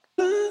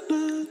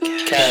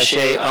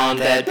Cache on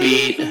that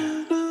beat.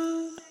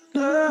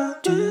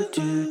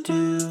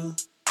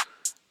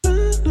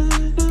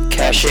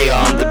 Cache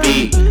on the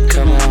beat.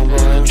 Come on, boy,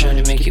 I'm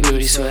trying to make your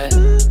booty sweat.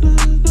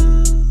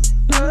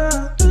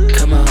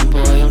 Come on,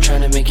 boy, I'm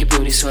trying to make your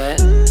booty sweat.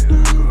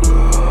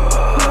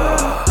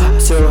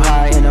 So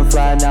high and I'm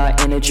fly,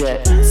 not in a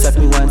jet. Suck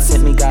me once,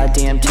 sent me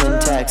goddamn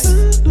 10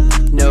 texts.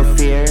 No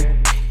fear,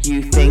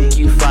 you think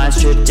you fine,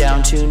 stripped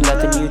down to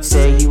nothing, you'd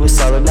say you a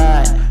solid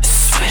 9.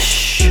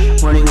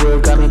 Swish, morning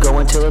work got me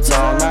going till it's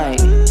all night.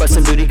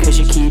 Bustin' booty cause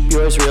you keep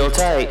yours real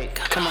tight.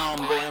 Come on,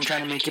 boy, I'm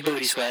trying to make your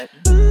booty sweat.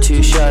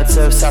 2 shots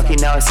of sake,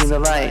 now I see the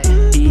light.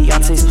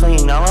 Beyonce's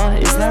playing Nala,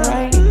 isn't that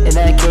right? In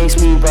that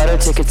case, we bought our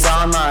tickets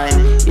online.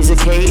 Is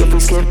it okay if we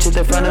skip to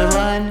the front of the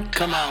line?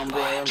 Come on, boy,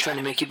 I'm trying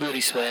to make your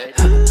booty sweat.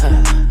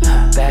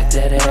 Back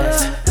that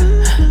ass,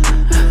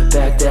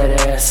 back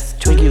that ass.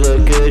 Twinkie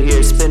look good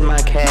here, spend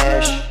my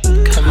cash.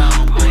 Come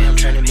on, boy, I'm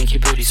trying to make your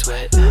booty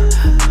sweat.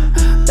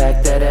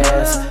 Back that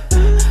ass,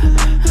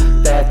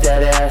 back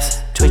that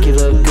ass. Twinkie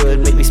look good,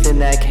 make me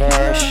spend that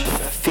cash.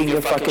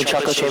 Finger fucking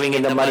chocolate shaving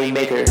in the money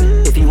maker.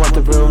 If you want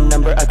the room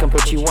number, I can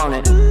put you on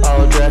it.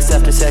 All dressed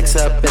after sex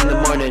up in the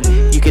morning.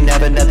 You can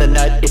have another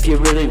nut if you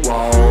really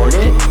want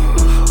it.